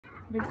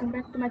Welcome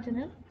back to my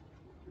channel,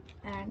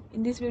 and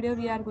in this video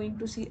we are going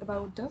to see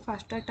about the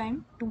faster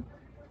time to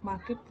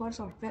market for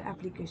software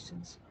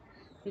applications.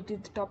 It is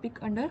the topic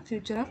under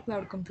future of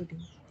cloud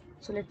computing.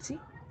 So let's see.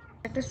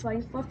 At a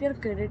swipe of your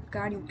credit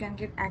card, you can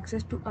get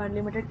access to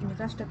unlimited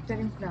infrastructure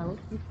in cloud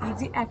with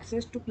easy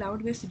access to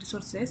cloud-based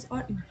resources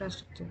or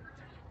infrastructure.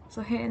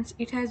 So hence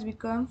it has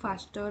become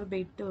faster,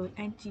 better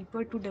and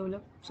cheaper to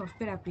develop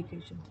software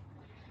applications.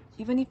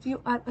 Even if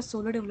you are a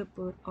solo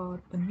developer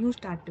or a new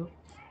startup,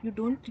 you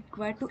don't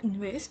require to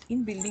invest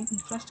in building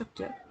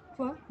infrastructure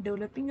for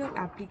developing your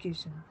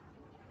application.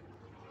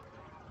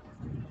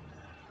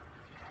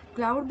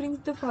 Cloud brings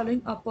the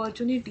following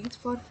opportunities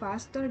for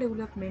faster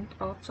development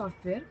of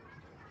software.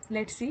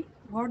 Let's see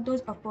what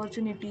those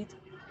opportunities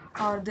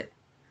or the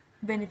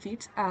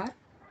benefits are.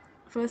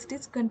 First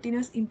is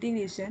continuous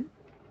integration,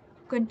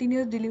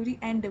 continuous delivery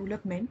and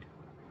development,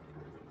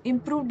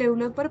 improve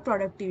developer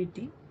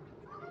productivity,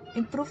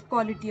 improve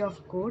quality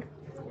of code,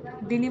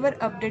 deliver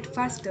update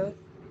faster,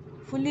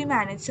 fully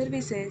managed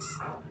services,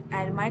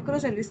 and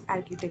microservice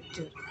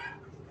architecture.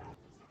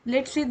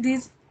 Let's see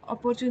these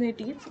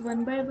opportunities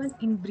one by one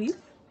in brief.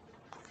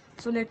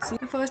 So let's see.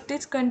 The first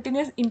is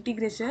continuous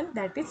integration,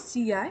 that is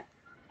CI.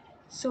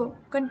 So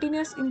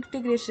continuous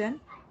integration,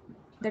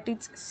 that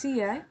is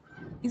CI,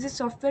 is a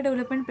software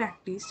development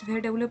practice where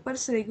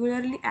developers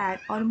regularly add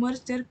or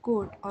merge their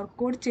code or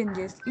code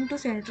changes into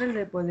central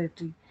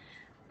repository,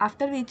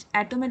 after which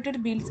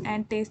automated builds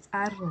and tests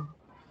are run.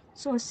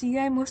 So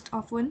CI most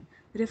often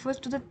refers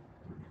to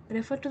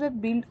the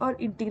build or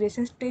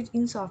integration stage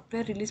in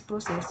software release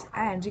process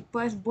and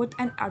requires both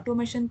an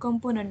automation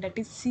component, that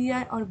is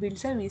CI or build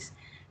service,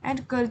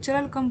 and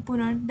cultural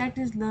component, that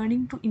is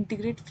learning to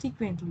integrate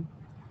frequently.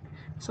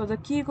 So the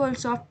key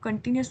goals of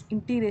continuous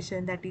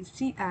integration, that is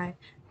CI,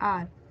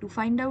 are to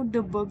find out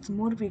the bugs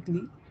more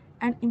quickly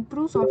and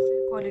improve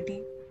software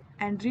quality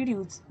and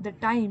reduce the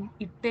time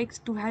it takes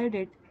to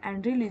validate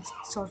and release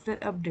software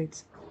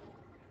updates.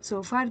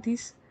 So for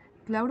this,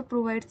 cloud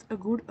provides a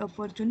good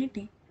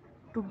opportunity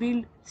to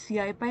build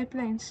CI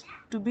pipelines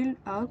to build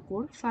our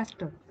code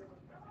faster.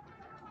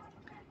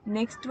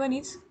 Next one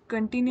is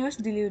continuous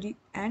delivery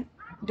and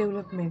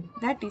development,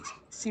 that is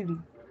CD.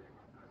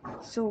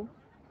 So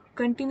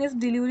continuous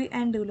delivery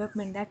and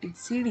development, that is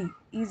CD,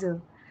 is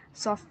a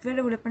software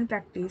development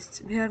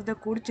practice where the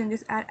code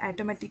changes are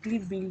automatically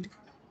built,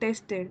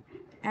 tested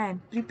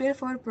and prepared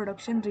for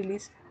production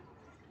release.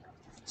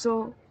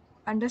 So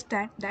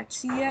understand that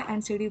CI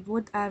and CD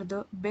both are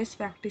the best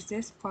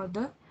practices for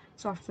the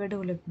software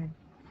development.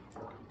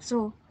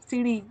 So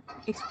CD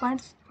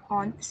expands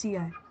on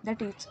CI.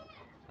 That is,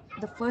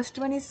 the first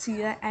one is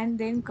CI and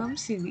then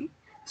comes CD.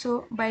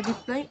 So by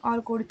deploying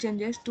all code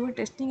changes to a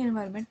testing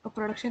environment, a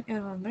production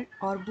environment,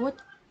 or both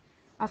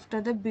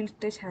after the build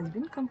stage has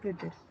been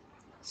completed.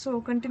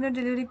 So continuous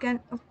delivery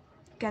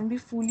can be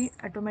fully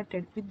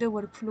automated with the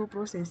workflow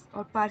process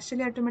or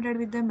partially automated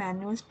with the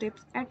manual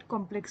steps at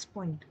complex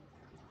point.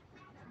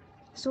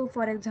 So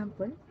for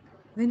example,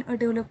 when a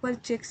developer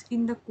checks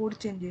in the code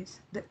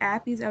changes, the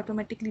app is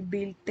automatically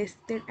built,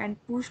 tested and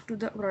pushed to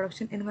the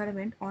production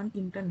environment on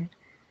internet.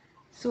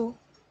 So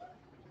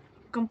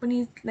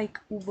companies like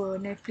Uber,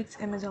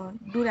 Netflix, Amazon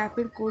do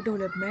rapid code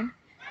development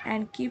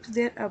and keeps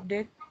their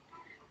update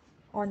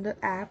on the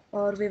app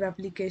or web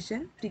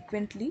application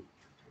frequently.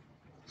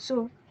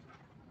 So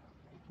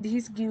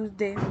this gives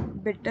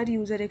them better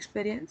user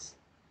experience.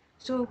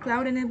 So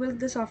cloud enables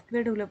the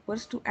software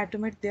developers to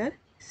automate their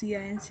CI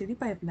and CD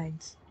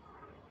pipelines.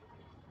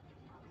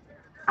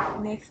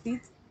 Next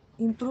is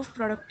improve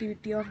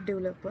productivity of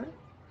developer.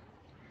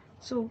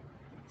 So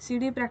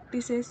CD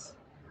practices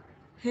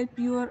help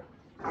your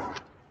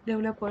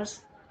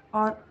developers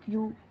or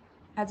you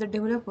as a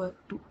developer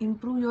to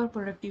improve your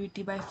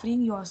productivity by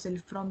freeing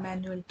yourself from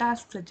manual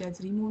tasks such as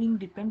removing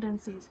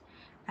dependencies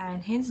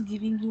and hence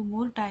giving you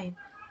more time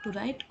to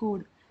write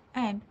code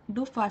and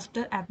do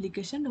faster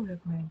application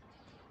development.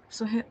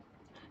 So,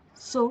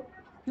 so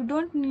you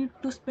don't need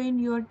to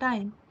spend your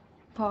time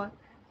for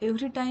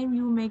every time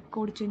you make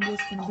code changes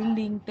in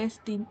building,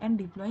 testing and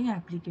deploying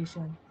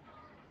application.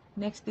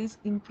 Next is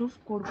improve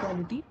code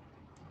quality.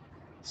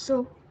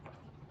 So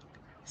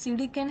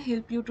CD can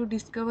help you to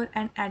discover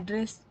and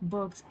address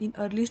bugs in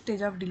early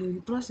stage of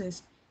delivery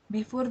process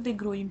before they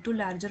grow into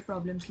larger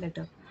problems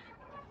later.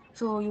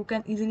 So you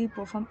can easily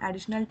perform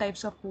additional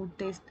types of code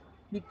test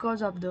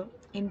because of the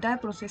entire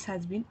process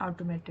has been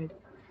automated.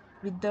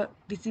 With the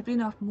discipline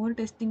of more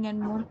testing and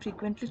more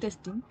frequently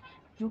testing,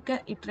 you can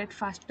iterate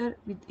faster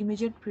with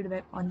immediate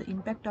feedback on the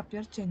impact of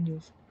your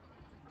changes.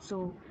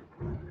 So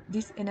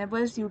this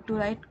enables you to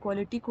write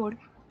quality code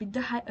with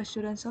the high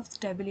assurance of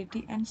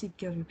stability and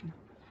security.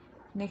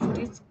 Next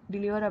is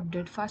deliver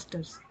update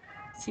faster.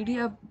 CD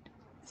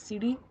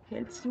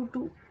helps you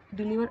to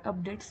deliver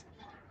updates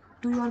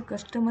to your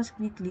customers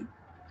quickly,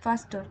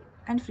 faster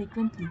and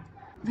frequently.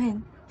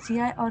 When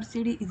CI or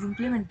CD is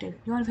implemented,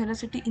 your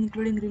velocity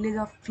including release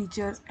of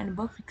features and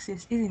bug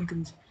fixes is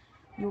increased.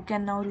 You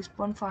can now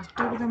respond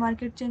faster to the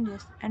market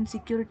changes and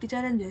security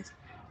challenges.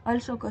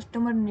 Also,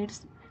 customer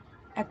needs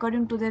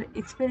according to their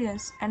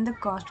experience and the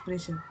cost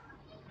pressure.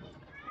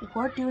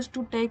 What used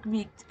to take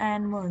weeks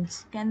and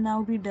months can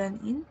now be done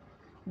in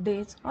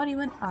days or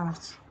even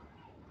hours.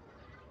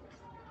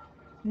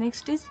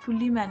 Next is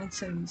fully managed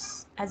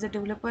service. As a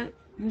developer,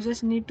 you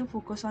just need to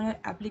focus on your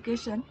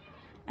application,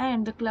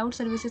 and the cloud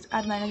services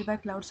are managed by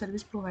cloud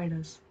service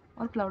providers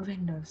or cloud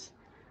vendors.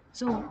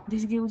 So,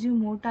 this gives you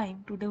more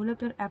time to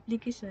develop your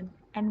application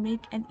and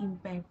make an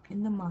impact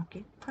in the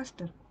market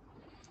faster.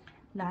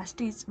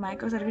 Last is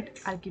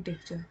microservice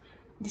architecture.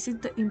 This is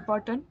the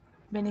important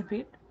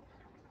benefit.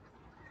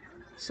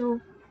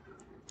 So,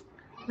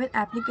 where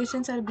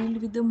applications are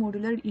built with the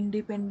modular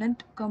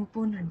independent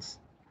components,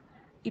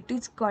 it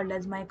is called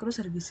as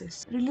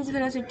microservices. Release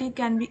velocity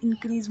can be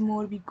increased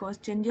more because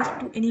changes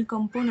to any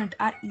component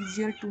are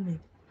easier to make.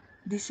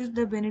 This is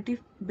the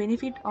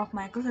benefit of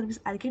microservice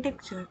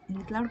architecture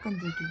in cloud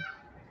computing.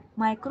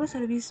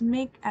 Microservices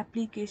make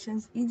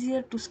applications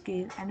easier to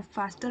scale and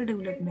faster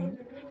development,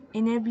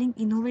 enabling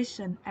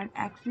innovation and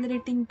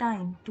accelerating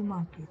time to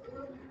market.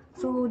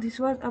 So this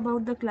was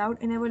about the cloud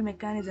enabled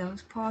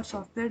mechanisms for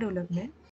software development.